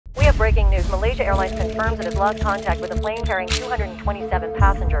breaking news. Malaysia Airlines confirms it has lost contact with a plane carrying 227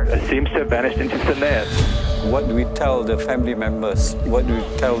 passengers. It seems to have vanished into thin air. What do we tell the family members? What do we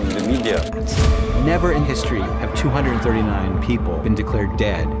tell the media? Never in history have 239 people been declared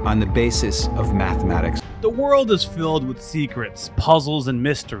dead on the basis of mathematics. The world is filled with secrets, puzzles, and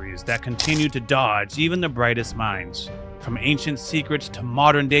mysteries that continue to dodge even the brightest minds. From ancient secrets to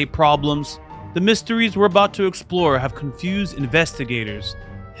modern-day problems, the mysteries we're about to explore have confused investigators,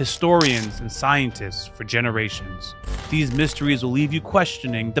 historians, and scientists for generations. These mysteries will leave you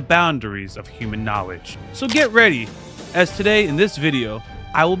questioning the boundaries of human knowledge. So get ready, as today in this video,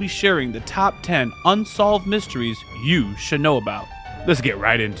 I will be sharing the top 10 unsolved mysteries you should know about. Let's get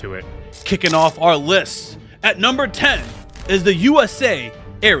right into it. Kicking off our list, at number 10 is the USA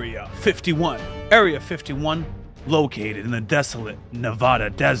Area 51. Area 51, located in the desolate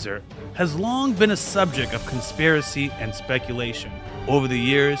Nevada desert, has long been a subject of conspiracy and speculation. Over the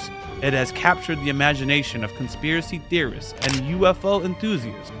years, it has captured the imagination of conspiracy theorists and UFO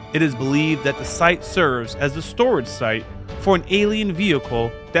enthusiasts. It is believed that the site serves as the storage site for an alien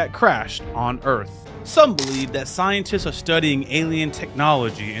vehicle that crashed on Earth. Some believe that scientists are studying alien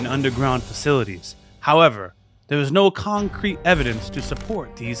technology in underground facilities. However, there is no concrete evidence to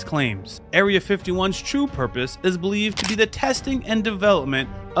support these claims. Area 51's true purpose is believed to be the testing and development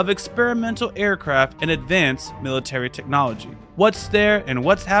of experimental aircraft and advanced military technology. What's there and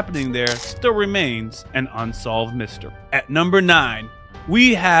what's happening there still remains an unsolved mystery. At number 9,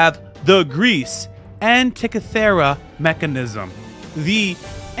 we have the Greece Antikythera mechanism. The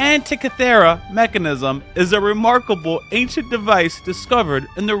Antikythera mechanism is a remarkable ancient device discovered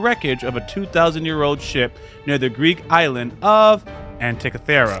in the wreckage of a 2,000-year-old ship near the Greek island of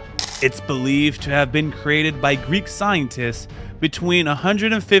Antikythera. It's believed to have been created by Greek scientists between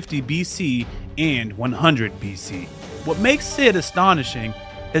 150 BC and 100 BC. What makes it astonishing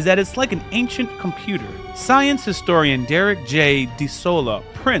is that it's like an ancient computer. Science historian Derek J. DeSola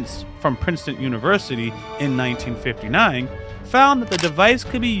Prince from Princeton University in 1959 found that the device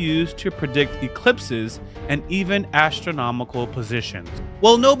could be used to predict eclipses and even astronomical positions.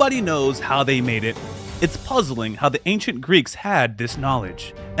 While nobody knows how they made it, it's puzzling how the ancient Greeks had this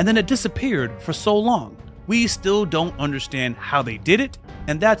knowledge, and then it disappeared for so long. We still don't understand how they did it,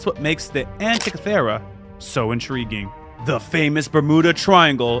 and that's what makes the Antikythera so intriguing. The famous Bermuda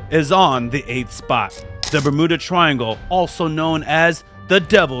Triangle is on the 8th spot. The Bermuda Triangle, also known as the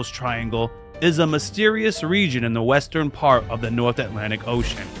Devil's Triangle, is a mysterious region in the western part of the North Atlantic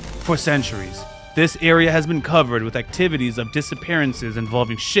Ocean. For centuries, this area has been covered with activities of disappearances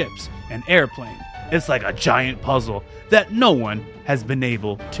involving ships and airplanes. It's like a giant puzzle that no one has been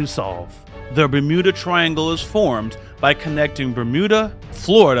able to solve. The Bermuda Triangle is formed by connecting Bermuda,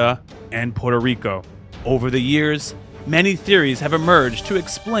 Florida, and Puerto Rico. Over the years, many theories have emerged to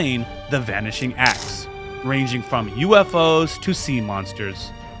explain the vanishing acts, ranging from UFOs to sea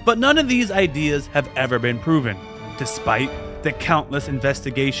monsters. But none of these ideas have ever been proven. Despite the countless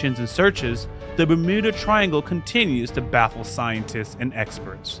investigations and searches, the Bermuda Triangle continues to baffle scientists and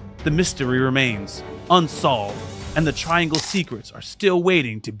experts. The mystery remains unsolved, and the triangle's secrets are still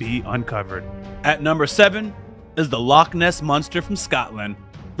waiting to be uncovered. At number 7 is the Loch Ness Monster from Scotland.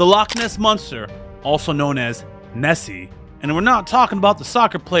 The Loch Ness Monster, also known as Nessie, and we're not talking about the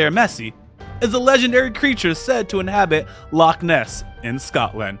soccer player Messi, is a legendary creature said to inhabit Loch Ness in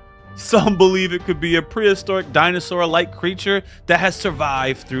Scotland. Some believe it could be a prehistoric dinosaur-like creature that has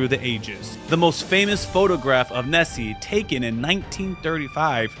survived through the ages. The most famous photograph of Nessie, taken in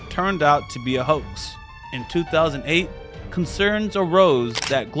 1935, turned out to be a hoax. In 2008, concerns arose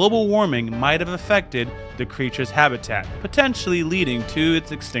that global warming might have affected the creature's habitat, potentially leading to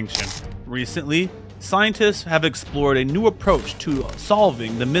its extinction. Recently, scientists have explored a new approach to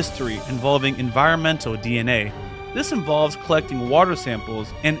solving the mystery involving environmental DNA. This involves collecting water samples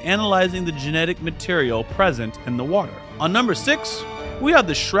and analyzing the genetic material present in the water. On number 6, we have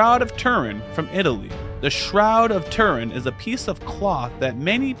the Shroud of Turin from Italy. The Shroud of Turin is a piece of cloth that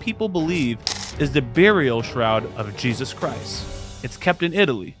many people believe is the burial shroud of Jesus Christ. It's kept in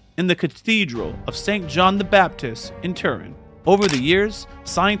Italy, in the Cathedral of St. John the Baptist in Turin. Over the years,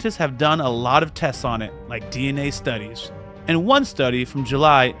 scientists have done a lot of tests on it, like DNA studies. And one study from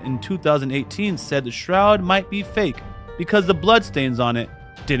July in 2018 said the shroud might be fake because the bloodstains on it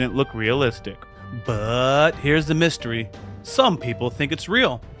didn't look realistic. But here's the mystery. Some people think it's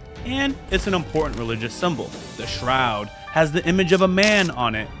real, and it's an important religious symbol. The shroud has the image of a man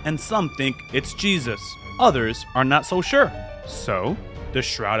on it, and some think it's Jesus. Others are not so sure. So, the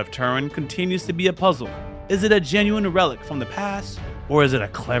Shroud of Turin continues to be a puzzle. Is it a genuine relic from the past, or is it a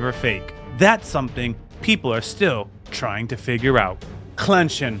clever fake? That's something people are still trying to figure out.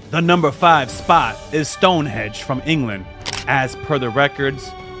 Clenching the number 5 spot is Stonehenge from England. As per the records,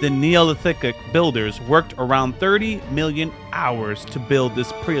 the Neolithic builders worked around 30 million hours to build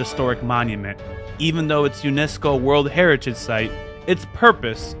this prehistoric monument. Even though it's UNESCO World Heritage Site, its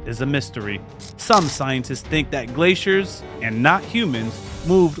purpose is a mystery. Some scientists think that glaciers, and not humans,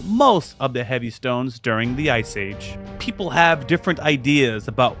 moved most of the heavy stones during the Ice Age. People have different ideas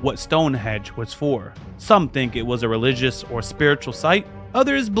about what Stonehenge was for. Some think it was a religious or spiritual site.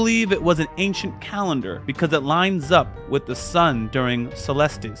 Others believe it was an ancient calendar because it lines up with the sun during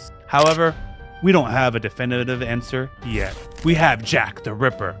solstice. However, we don't have a definitive answer yet. We have Jack the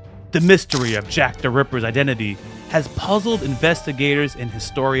Ripper. The mystery of Jack the Ripper's identity has puzzled investigators and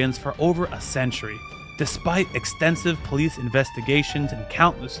historians for over a century. Despite extensive police investigations and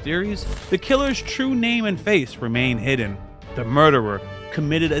countless theories, the killer's true name and face remain hidden. The murderer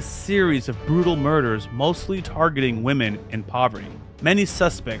committed a series of brutal murders, mostly targeting women in poverty. Many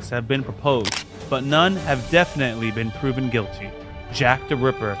suspects have been proposed, but none have definitely been proven guilty. Jack the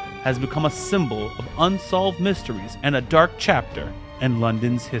Ripper has become a symbol of unsolved mysteries and a dark chapter in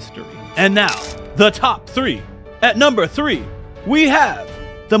London's history. And now, the top 3. At number 3, we have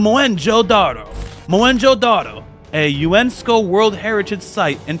the Mohenjo-Daro. Mohenjo-Daro, a UNESCO World Heritage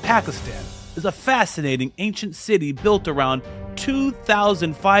Site in Pakistan, is a fascinating ancient city built around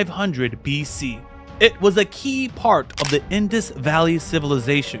 2500 BC. It was a key part of the Indus Valley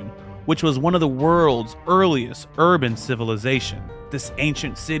Civilization, which was one of the world's earliest urban civilization. This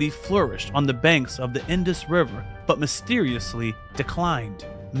ancient city flourished on the banks of the Indus River, but mysteriously declined.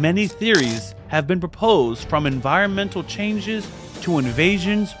 Many theories have been proposed, from environmental changes to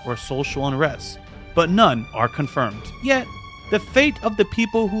invasions or social unrest, but none are confirmed. Yet, the fate of the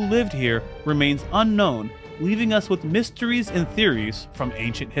people who lived here remains unknown, leaving us with mysteries and theories from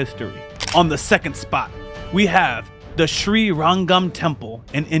ancient history. On the second spot, we have the Sri Rangam Temple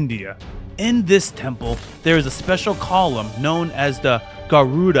in India. In this temple, there is a special column known as the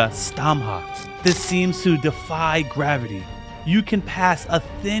Garuda Stambha. This seems to defy gravity. You can pass a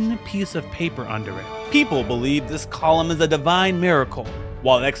thin piece of paper under it. People believe this column is a divine miracle.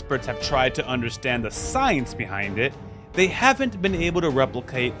 While experts have tried to understand the science behind it, they haven't been able to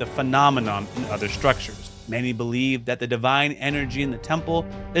replicate the phenomenon in other structures. Many believe that the divine energy in the temple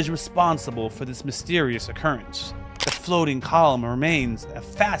is responsible for this mysterious occurrence. The floating column remains a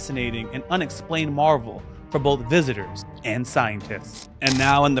fascinating and unexplained marvel for both visitors and scientists. And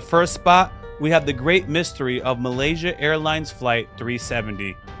now in the first spot, we have the great mystery of Malaysia Airlines Flight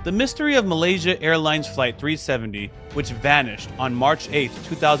 370. The mystery of Malaysia Airlines Flight 370, which vanished on March 8,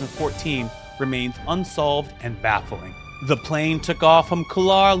 2014, remains unsolved and baffling. The plane took off from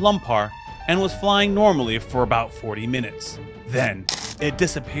Kuala Lumpur and was flying normally for about 40 minutes. Then, it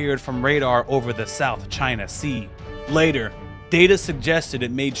disappeared from radar over the South China Sea. Later, data suggested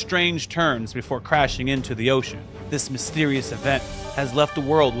it made strange turns before crashing into the ocean. This mysterious event has left the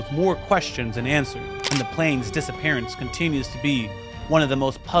world with more questions than answers, and the plane's disappearance continues to be one of the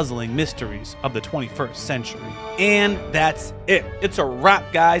most puzzling mysteries of the 21st century. And that's it. It's a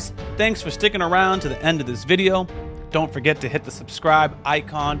wrap, guys. Thanks for sticking around to the end of this video. Don't forget to hit the subscribe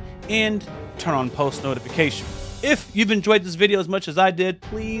icon and turn on post notifications. If you've enjoyed this video as much as I did,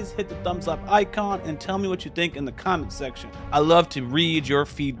 please hit the thumbs up icon and tell me what you think in the comment section. I love to read your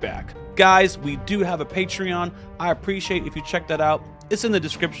feedback. Guys, we do have a Patreon. I appreciate if you check that out. It's in the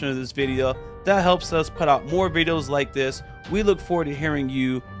description of this video. That helps us put out more videos like this. We look forward to hearing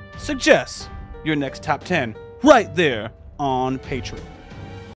you suggest your next top 10 right there on Patreon.